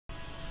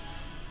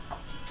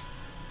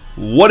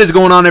What is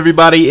going on,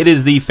 everybody? It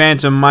is the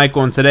Phantom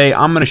Michael, and today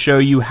I'm going to show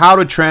you how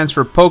to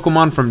transfer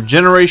Pokemon from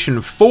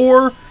Generation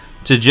 4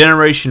 to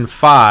Generation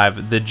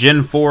 5. The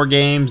Gen 4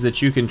 games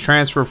that you can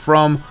transfer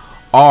from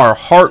are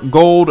Heart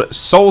Gold,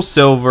 Soul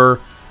Silver,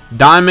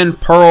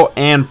 Diamond, Pearl,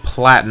 and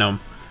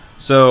Platinum.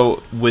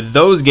 So with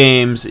those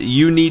games,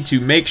 you need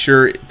to make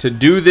sure to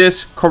do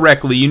this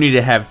correctly. You need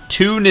to have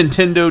two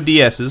Nintendo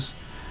DS's.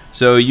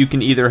 So you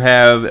can either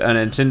have a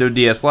Nintendo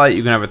DS Lite,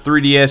 you can have a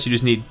 3DS, you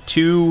just need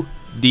two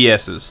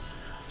DS's.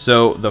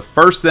 So the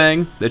first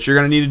thing that you're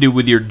going to need to do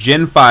with your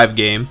Gen 5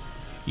 game,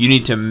 you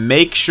need to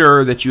make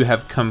sure that you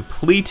have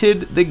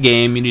completed the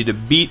game. You need to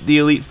beat the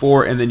Elite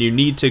Four, and then you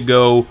need to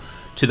go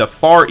to the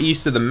far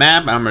east of the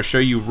map. I'm going to show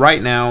you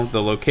right now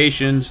the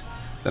locations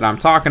that I'm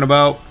talking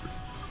about.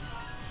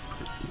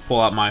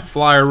 Pull out my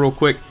flyer real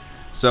quick.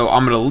 So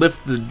I'm going to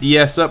lift the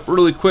DS up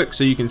really quick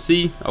so you can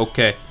see.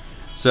 Okay.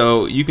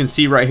 So you can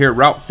see right here,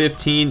 Route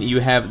 15, you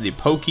have the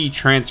Poke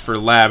Transfer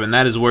Lab, and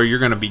that is where you're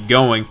going to be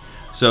going.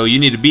 So you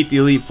need to beat the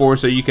Elite Four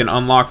so you can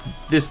unlock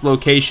this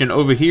location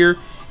over here,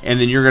 and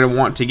then you're going to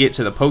want to get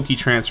to the Poke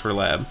Transfer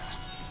Lab.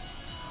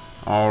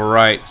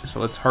 Alright, so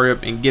let's hurry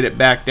up and get it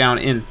back down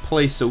in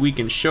place so we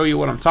can show you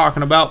what I'm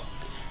talking about.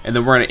 And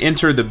then we're going to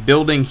enter the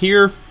building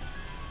here.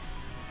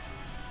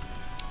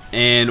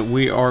 And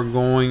we are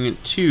going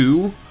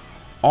to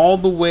all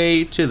the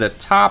way to the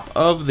top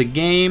of the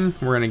game.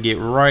 We're going to get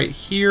right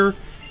here.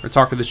 We're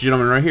talking to this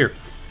gentleman right here.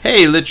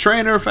 Hey, Le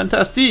Trainer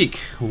Fantastique.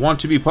 Want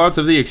to be part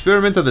of the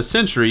experiment of the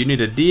century? You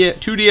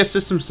need two DS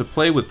systems to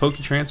play with Poke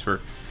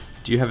Transfer.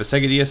 Do you have a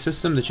Sega DS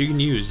system that you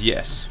can use?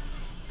 Yes.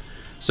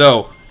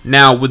 So,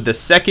 now with the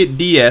second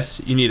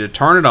DS, you need to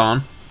turn it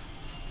on.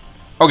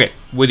 Okay,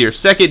 with your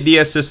second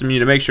DS system, you need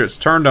to make sure it's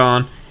turned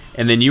on.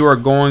 And then you are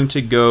going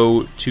to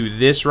go to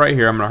this right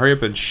here. I'm going to hurry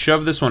up and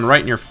shove this one right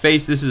in your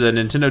face. This is a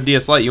Nintendo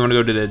DS Lite. You want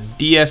to go to the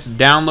DS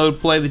download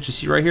play that you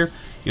see right here.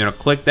 You want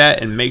to click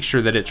that and make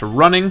sure that it's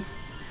running.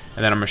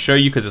 And then I'm going to show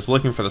you because it's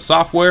looking for the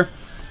software.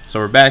 So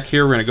we're back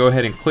here. We're going to go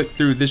ahead and click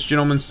through this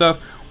gentleman's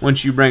stuff.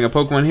 Once you bring a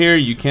Pokemon here,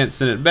 you can't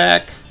send it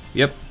back.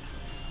 Yep.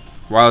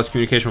 Wireless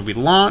communication will be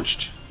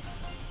launched.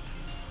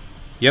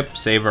 Yep.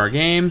 Save our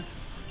game.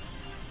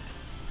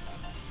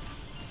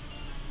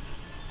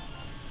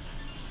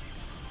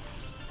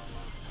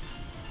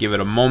 Give it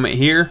a moment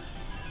here.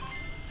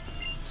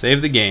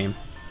 Save the game.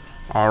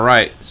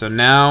 Alright, so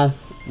now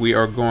we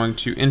are going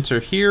to enter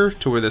here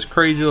to where this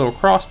crazy little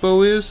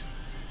crossbow is.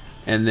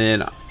 And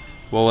then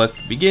we'll let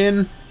it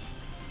begin.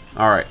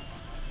 Alright,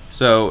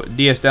 so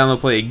DS download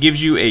play. It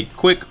gives you a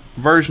quick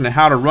version of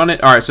how to run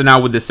it. Alright, so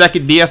now with the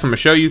second DS, I'm going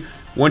to show you.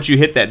 Once you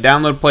hit that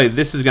download play,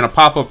 this is going to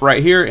pop up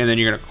right here. And then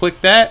you're going to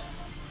click that.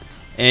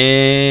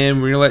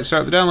 And we're going to let it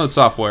start the download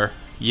software.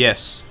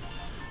 Yes.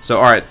 So,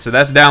 alright, so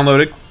that's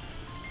downloaded.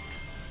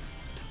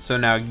 So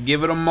now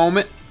give it a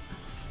moment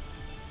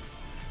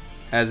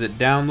as it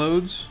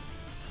downloads.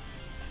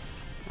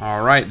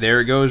 Alright,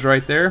 there it goes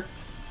right there.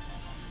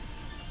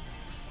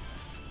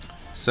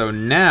 So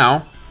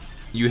now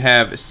you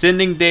have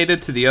sending data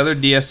to the other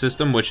DS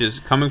system, which is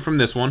coming from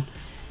this one.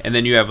 And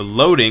then you have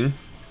loading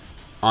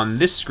on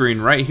this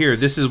screen right here.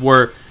 This is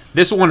where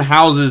this one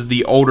houses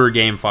the older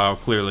game file,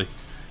 clearly.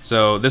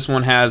 So this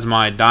one has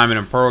my Diamond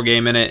and Pearl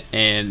game in it.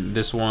 And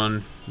this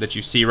one that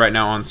you see right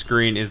now on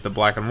screen is the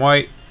black and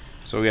white.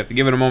 So we have to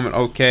give it a moment.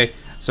 Okay,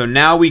 so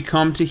now we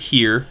come to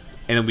here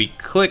and we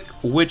click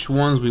which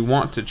ones we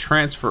want to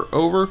transfer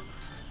over.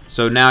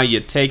 So now you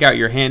take out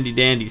your handy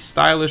dandy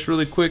stylus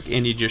really quick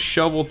and you just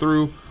shovel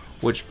through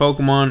which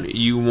Pokemon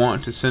you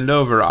want to send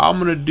over. I'm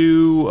gonna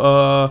do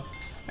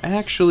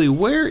actually,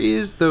 where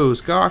is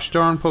those gosh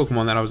darn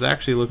Pokemon that I was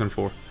actually looking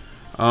for?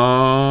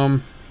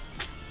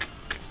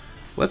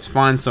 Let's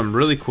find some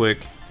really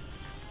quick.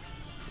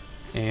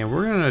 And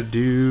we're gonna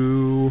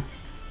do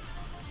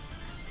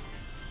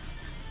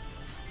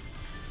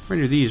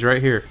these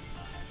right here.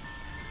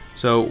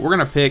 So we're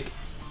gonna pick,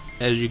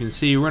 as you can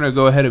see, we're gonna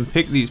go ahead and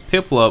pick these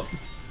Piplup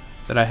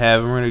that I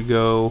have, and we're gonna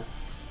go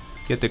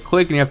get the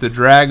click, and you have to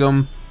drag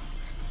them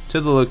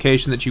to the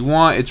location that you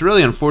want. It's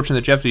really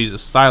unfortunate that you have to use a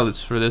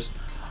stylus for this,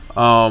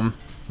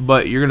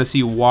 but you're gonna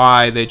see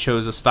why they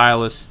chose a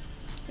stylus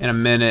in a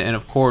minute. And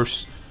of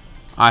course,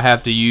 I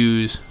have to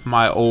use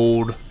my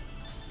old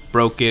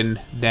broken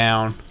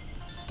down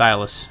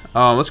stylus.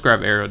 Let's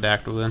grab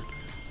Aerodactyl then,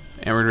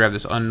 and we're gonna grab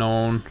this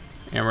Unknown.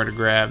 And we're going to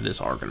grab this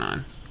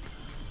Arcanine.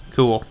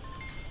 Cool.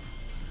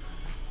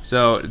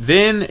 So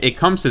then it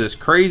comes to this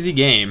crazy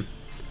game.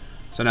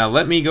 So now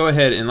let me go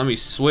ahead and let me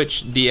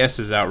switch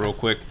DS's out real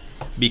quick.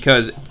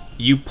 Because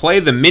you play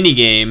the mini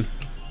game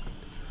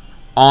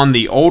on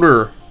the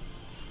older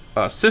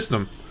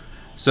system.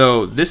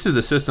 So this is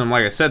the system,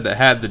 like I said, that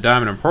had the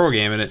Diamond and Pearl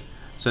game in it.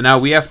 So now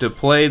we have to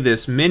play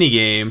this mini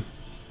game.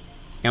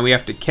 And we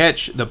have to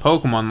catch the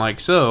Pokemon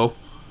like so.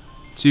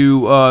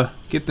 To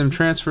get them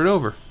transferred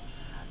over.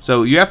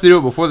 So you have to do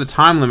it before the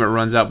time limit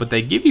runs out, but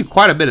they give you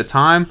quite a bit of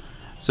time,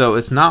 so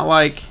it's not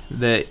like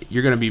that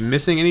you're going to be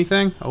missing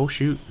anything. Oh,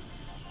 shoot.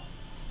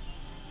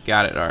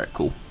 Got it. All right,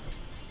 cool.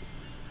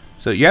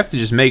 So you have to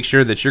just make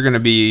sure that you're going to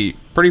be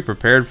pretty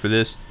prepared for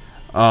this.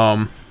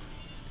 Sometimes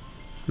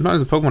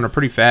the Pokemon are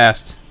pretty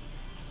fast,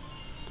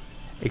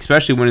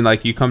 especially when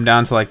like you come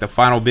down to like the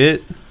final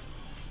bit.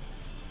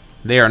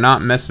 They are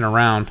not messing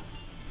around.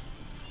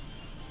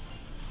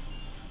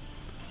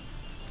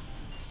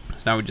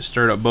 So now we just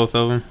stirred up both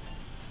of them.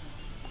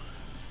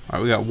 All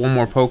right, we got one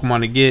more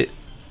Pokemon to get.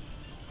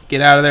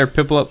 Get out of there,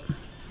 Piplup.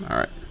 All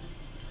right.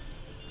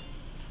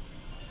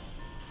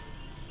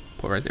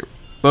 Put right there.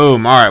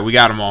 Boom. All right, we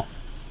got them all.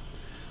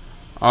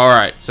 All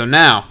right, so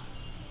now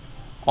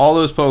all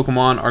those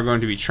Pokemon are going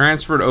to be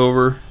transferred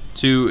over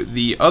to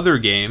the other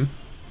game.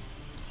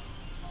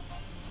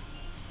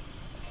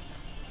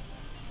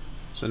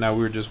 So now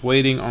we're just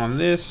waiting on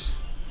this.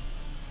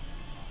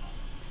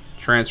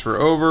 Transfer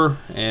over,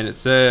 and it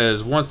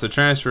says once the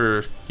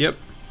transfer, yep.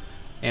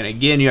 And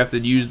again, you have to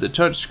use the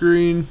touch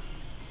screen.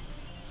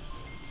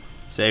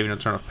 Saving a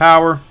turn of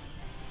power.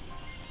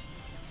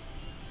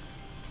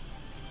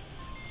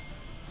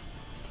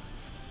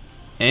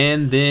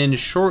 And then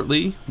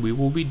shortly, we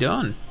will be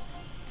done.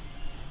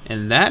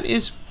 And that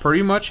is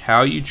pretty much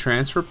how you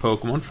transfer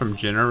Pokemon from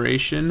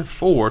Generation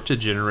 4 to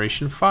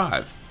Generation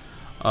 5.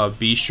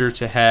 Be sure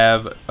to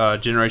have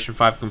Generation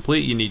 5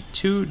 complete. You need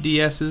 2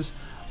 DSs.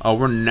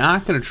 We're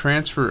not going to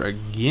transfer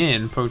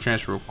again. Poke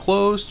transfer will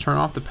close. Turn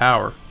off the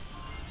power.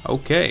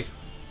 Okay.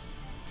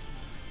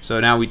 So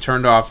now we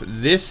turned off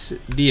this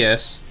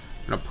DS.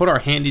 We're going to put our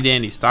handy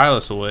dandy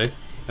stylus away.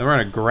 And we're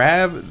going to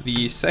grab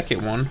the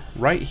second one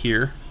right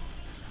here,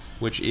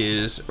 which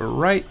is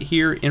right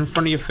here in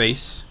front of your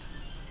face.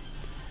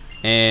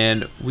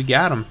 And we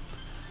got them.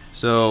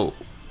 So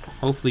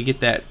hopefully get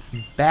that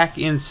back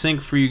in sync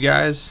for you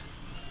guys.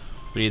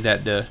 We need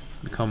that to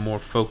become more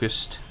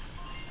focused.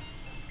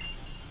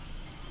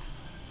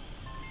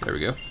 There we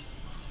go.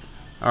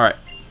 Alright.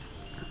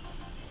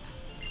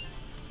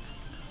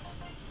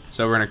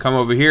 So we're going to come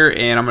over here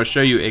and I'm going to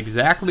show you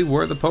exactly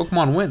where the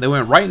Pokemon went. They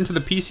went right into the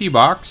PC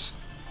box.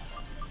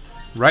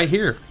 Right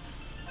here.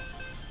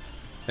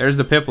 There's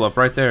the Piplup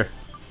right there.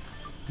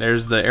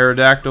 There's the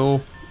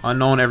Aerodactyl,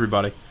 Unknown,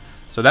 everybody.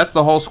 So that's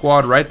the whole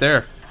squad right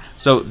there.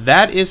 So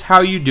that is how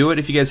you do it.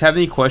 If you guys have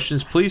any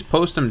questions, please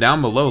post them down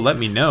below. Let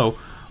me know.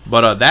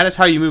 But that is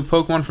how you move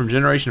Pokemon from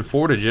Generation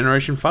 4 to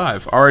Generation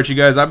 5. Alright, you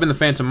guys, I've been the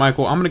Phantom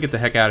Michael. I'm going to get the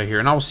heck out of here,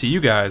 and I will see you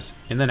guys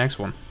in the next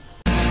one.